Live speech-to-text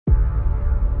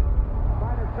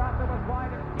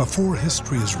Before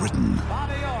history is written,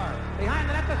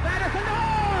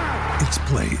 it's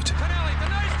played.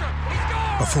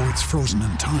 Before it's frozen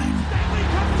in time,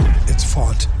 it's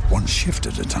fought one shift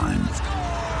at a time.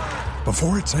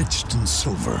 Before it's etched in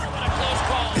silver,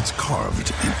 it's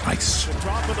carved in ice.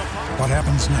 What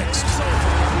happens next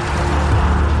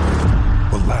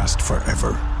will last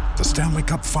forever. The Stanley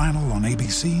Cup Final on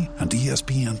ABC and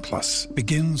ESPN Plus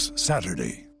begins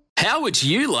Saturday. How would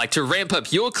you like to ramp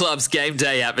up your club's game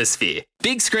day atmosphere?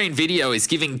 Big Screen Video is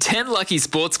giving 10 lucky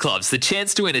sports clubs the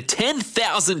chance to win a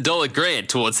 $10,000 grant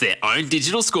towards their own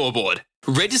digital scoreboard.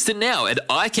 Register now at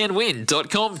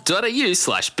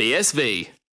iCanWin.com.au/BSV.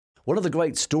 One of the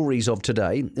great stories of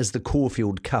today is the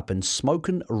Caulfield Cup, and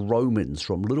Smokin' Romans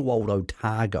from little old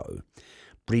Otago,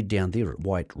 bred down there at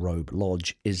White Robe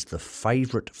Lodge, is the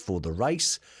favourite for the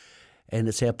race. And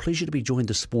it's our pleasure to be joined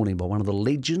this morning by one of the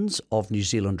legends of New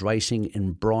Zealand racing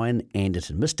in Brian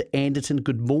Anderton. Mr. Anderton,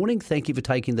 good morning. Thank you for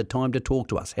taking the time to talk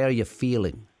to us. How are you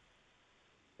feeling?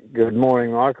 Good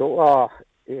morning, Michael.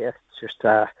 It's just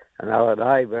another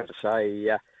day, but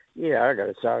I got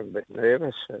to say I'm a bit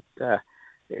nervous.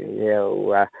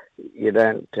 You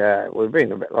don't. We've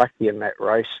been a bit lucky in that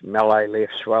race. Malay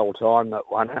left swell time that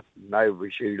won it.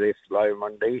 Novishu left low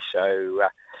Monday, so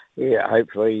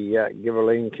hopefully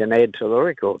Giveline can add to the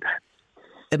record.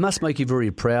 It must make you very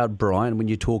proud, Brian, when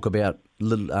you talk about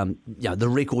the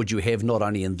record you have not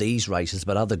only in these races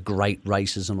but other great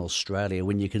races in Australia.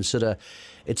 When you consider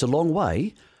it's a long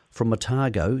way from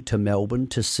Otago to Melbourne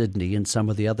to Sydney and some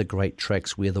of the other great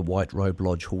tracks where the White Robe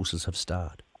Lodge horses have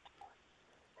starred.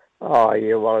 Oh,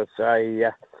 yeah, well,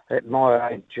 at my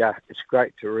age, it's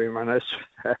great to reminisce,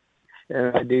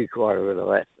 and I do quite a bit of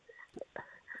that.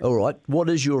 All right. What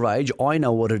is your age? I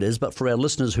know what it is, but for our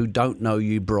listeners who don't know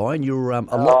you, Brian, you're a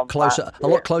lot closer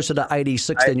to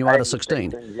 86 than you are to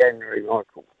 16. In January,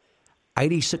 Michael.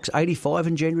 85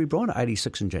 in January, Brian, or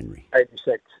 86 in January?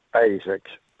 86.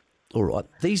 All right.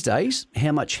 These days,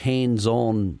 how much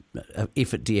hands-on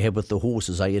effort do you have with the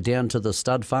horses? Are you down to the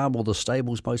stud farm or the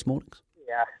stables most mornings?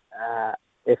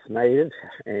 If needed,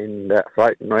 and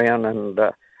floating around, and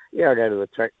I go to the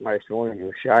track most mornings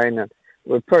with Shane, and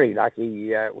we're pretty lucky.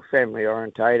 We're family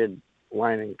orientated,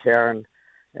 Wayne and Karen,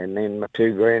 and then my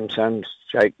two grandsons,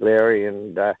 Jake Larry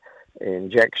and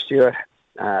Jack Stewart.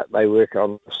 They work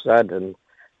on the stud, and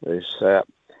there's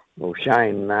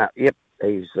Shane.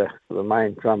 He's the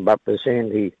main trump up his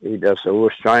end. He does the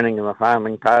horse training and the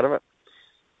farming part of it.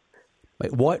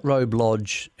 White Robe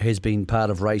Lodge has been part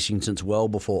of racing since well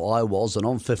before I was, and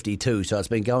I'm 52, so it's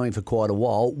been going for quite a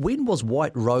while. When was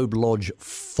White Robe Lodge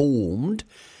formed,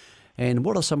 and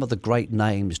what are some of the great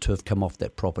names to have come off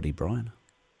that property, Brian?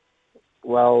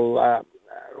 Well,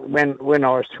 when I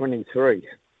was 23,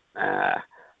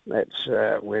 that's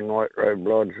when White Robe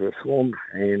Lodge was formed,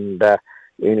 and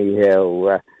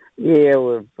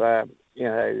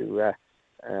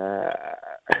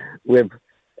we've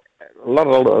a lot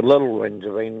of the little ones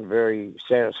have been very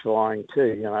satisfying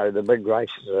too. The big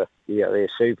races are, they're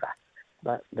super.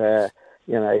 But,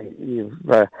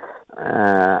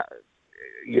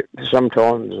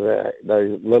 sometimes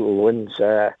those little wins,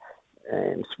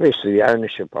 and especially the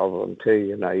ownership of them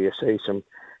too, you see some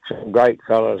great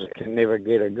fellas that can never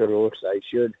get a good horse they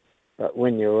should. But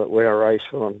when you win a race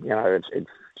for them, it's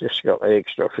just got the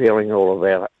extra feeling all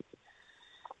about it.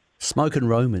 Smokin'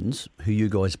 Romans, who you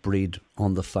guys bred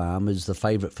on the farm, is the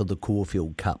favourite for the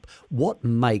Caulfield Cup. What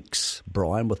makes,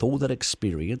 Brian, with all that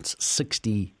experience,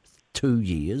 62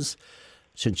 years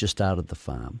since you started the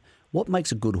farm, what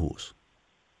makes a good horse?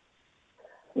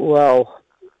 Well,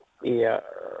 I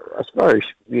suppose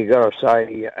you got to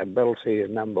say ability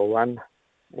is number one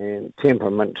and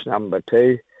temperament's number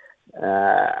two.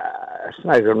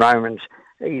 Smokin' Romans,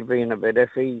 he's been a bit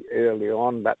iffy early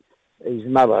on, but his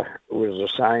mother was the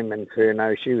same,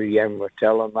 Inferno. She was young with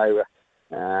Talon. They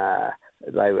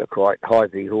were quite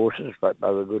hypey horses, but they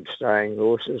were good staying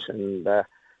horses. And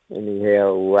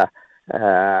anyhow,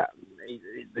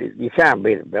 you can't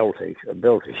beat ability.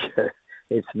 Ability,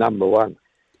 it's number one.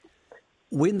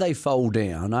 When they foal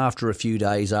down, after a few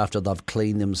days after they've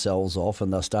cleaned themselves off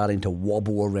and they're starting to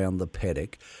wobble around the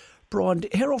paddock, Brian,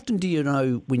 how often do you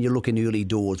know when you look in early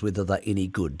doors whether they're any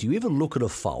good? Do you ever look at a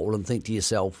foal and think to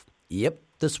yourself, yep,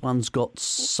 this one's got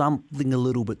something a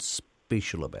little bit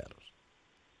special about it?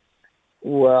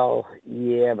 Well,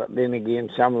 yeah, but then again,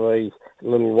 some of these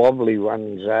little wobbly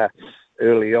ones,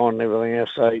 early on, everything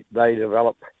else, they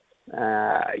develop.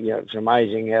 It's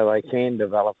amazing how they can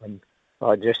develop. And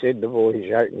I just said to the boys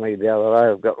jokingly the other day,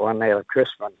 I've got one out of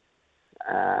Crispin,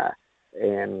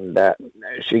 and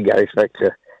she goes back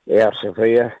to our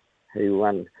Sophia, who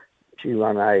won She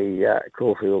won a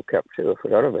Caulfield Cup too. I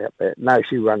forgot about that. No,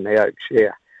 she won the Oaks,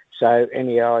 yeah. So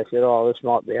anyhow, I said, this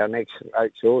might be our next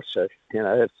Oaks horse. So,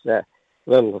 it's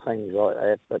little things like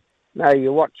that. But no,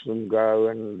 you watch them grow,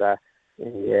 and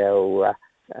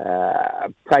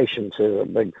patience is a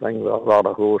big thing with a lot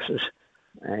of horses.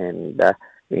 And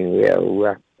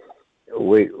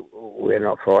we're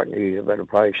not frightened to use a bit of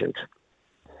patience.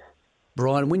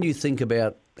 Brian, when you think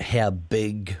about how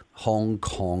big Hong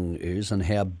Kong is and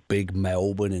how big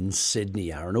Melbourne and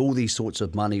Sydney are and all these sorts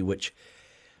of money which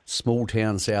small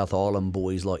town South Island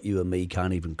boys like you and me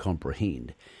can't even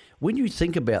comprehend, when you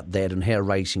think about that and how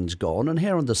racing's gone and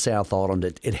how on the South Island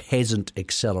it hasn't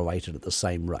accelerated at the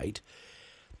same rate,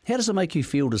 how does it make you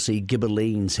feel to see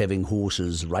Ghibellines having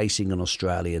horses racing in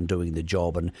Australia and doing the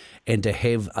job and to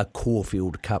have a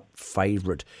Caulfield Cup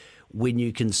favourite when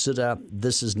you consider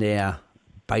this is now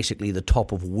basically the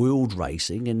top of world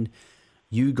racing and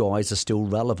you guys are still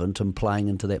relevant and playing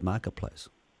into that marketplace?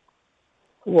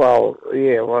 Well,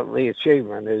 the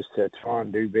achievement is to try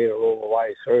and do better all the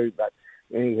way through, but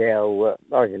anyhow,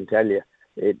 I can tell you,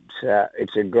 it's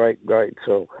a great, great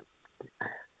thrill.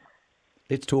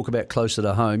 Let's talk about closer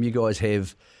to home. You guys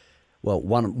have,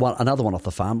 another one off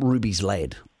the farm, Ruby's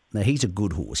Lad. Now, he's a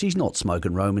good horse. He's not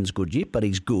Smoking Roman's good yet, but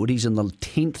he's good. He's in the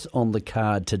 10th on the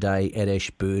card today at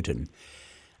Ashburton.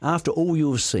 After all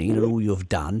you've seen and all you've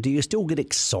done, do you still get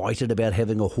excited about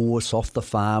having a horse off the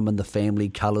farm and the family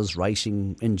colours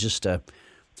racing in just a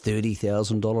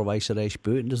 $30,000 race at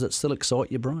Ashburton? Does it still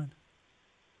excite you, Brian?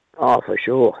 Oh, for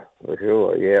sure,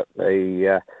 yeah.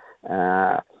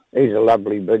 He's a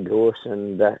lovely big horse,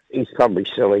 and he's probably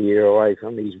still a year away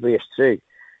from his best too.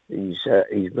 He's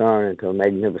grown into a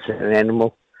magnificent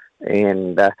animal,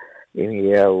 and I think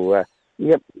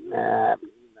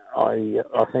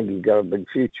he's got a big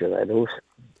future, that horse.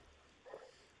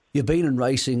 You've been in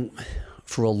racing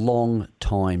for a long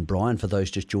time, Brian. For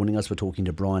those just joining us, we're talking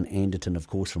to Brian Anderton, of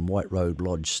course, from White Road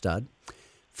Lodge Stud.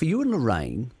 For you and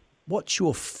Lorraine, what's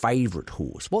your favourite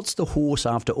horse? What's the horse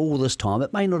after all this time?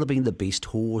 It may not have been the best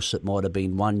horse. It might have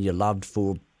been one you loved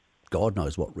for God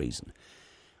knows what reason.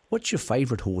 What's your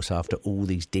favourite horse after all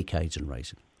these decades in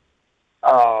racing?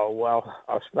 Oh, well,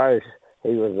 I suppose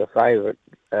he was a favourite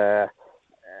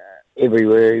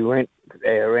everywhere he went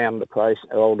around the place.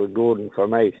 Older Gordon for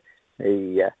me.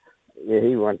 He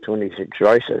won 26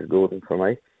 races, Gordon for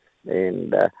me,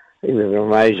 and he was an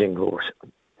amazing horse.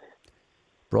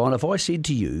 Brian, if I said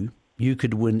to you, you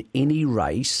could win any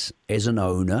race as an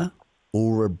owner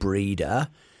or a breeder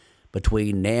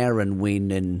between now and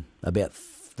when in about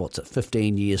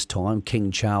 15 years' time,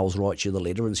 King Charles writes you the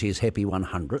letter and says happy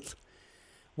 100th.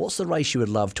 What's the race you would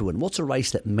love to win? What's a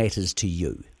race that matters to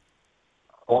you?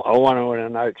 I want to win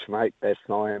an Oaks, mate. That's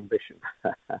my ambition.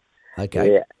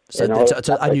 Okay. Yeah. So it's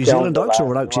a New Zealand Oaks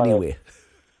or an Oaks anywhere?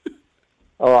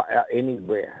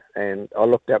 Anywhere. And I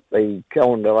looked up the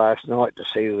calendar last night to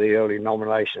see the early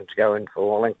nominations going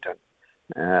for Wellington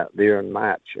there in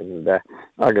March. And I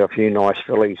got a few nice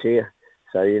fillies here,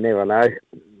 so you never know.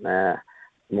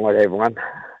 Might have one.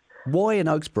 Why an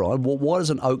Oaks, Brian? Why does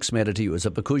an Oaks matter to you? Is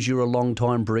it because you're a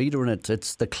long-time breeder and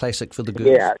it's the classic for the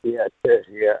girls? Yeah, it is,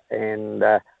 yeah. And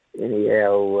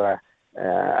anyhow,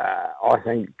 I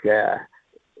think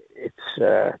it's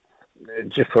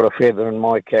just put a feather in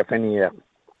my cap anyhow.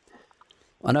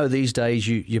 I know these days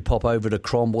you pop over to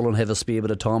Cromwell and have a spare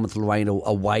bit of time with Lorraine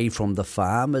away from the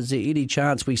farm. Is there any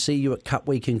chance we see you at Cup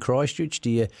Week in Christchurch?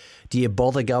 Do you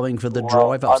bother going for the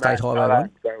drive up State Highway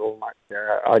 1?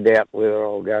 I doubt whether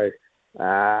I'll go.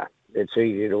 It's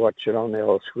easy to watch it on the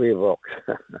old square box.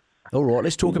 All right,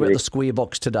 let's talk about the square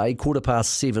box today.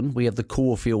 7:15, we have the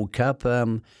Caulfield Cup.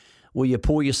 Will you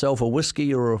pour yourself a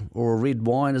whiskey or a red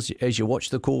wine as you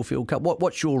watch the Caulfield Cup?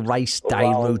 What's your race day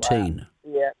routine?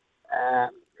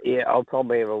 I'll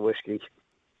probably have a whiskey.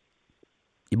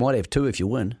 You might have two if you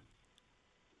win.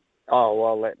 Oh,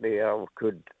 well, that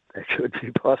could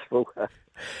be possible.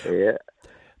 Yeah.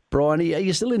 Brian, are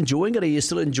you still enjoying it? Are you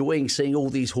still enjoying seeing all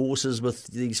these horses with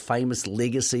these famous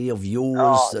legacy of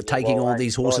yours, taking all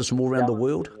these horses from all around the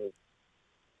world?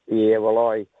 Yeah, well,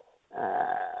 I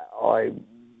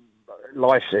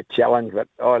life's a challenge, but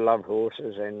I love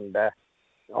horses, and I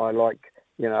like,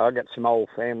 I got some old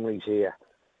families here,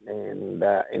 and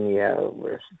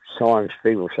times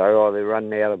people say, they're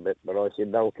running out a bit, but I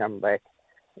said they'll come back,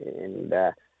 and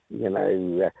I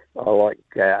like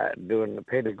doing the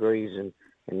pedigrees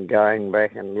and going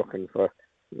back and looking for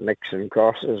nicks and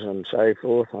crosses and so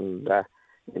forth, and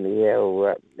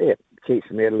it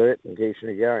keeps me alert and keeps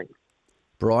me going.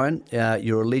 Brian,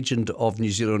 you're a legend of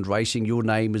New Zealand racing. Your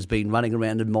name has been running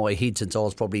around in my head since I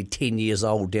was probably 10 years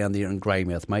old down there in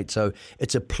Greymouth, mate. So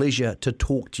it's a pleasure to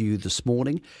talk to you this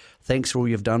morning. Thanks for all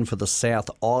you've done for the South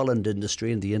Island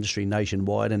industry and the industry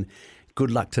nationwide, and good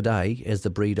luck today as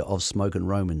the breeder of Smokin'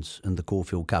 Romans in the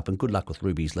Caulfield Cup, and good luck with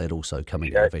Ruby's Lad also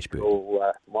coming out of Ashburton.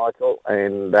 Cool, Michael,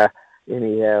 and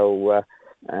anyhow,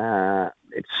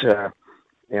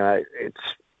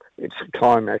 it's a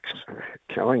climax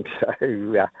coming, so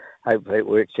hopefully it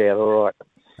works out all right.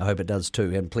 I hope it does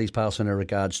too, and please pass on our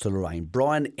regards to Lorraine.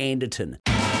 Brian Anderton.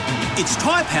 It's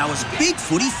Tyre Power's Big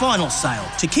Footy Final Sale.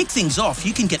 To kick things off,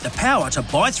 you can get the power to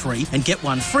buy 3 and get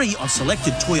 1 free on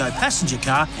selected Toyo passenger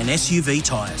car and SUV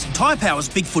tyres. Tyre Power's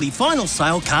Big Footy Final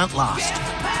Sale can't last.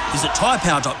 Visit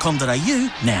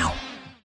tyrepower.com.au now.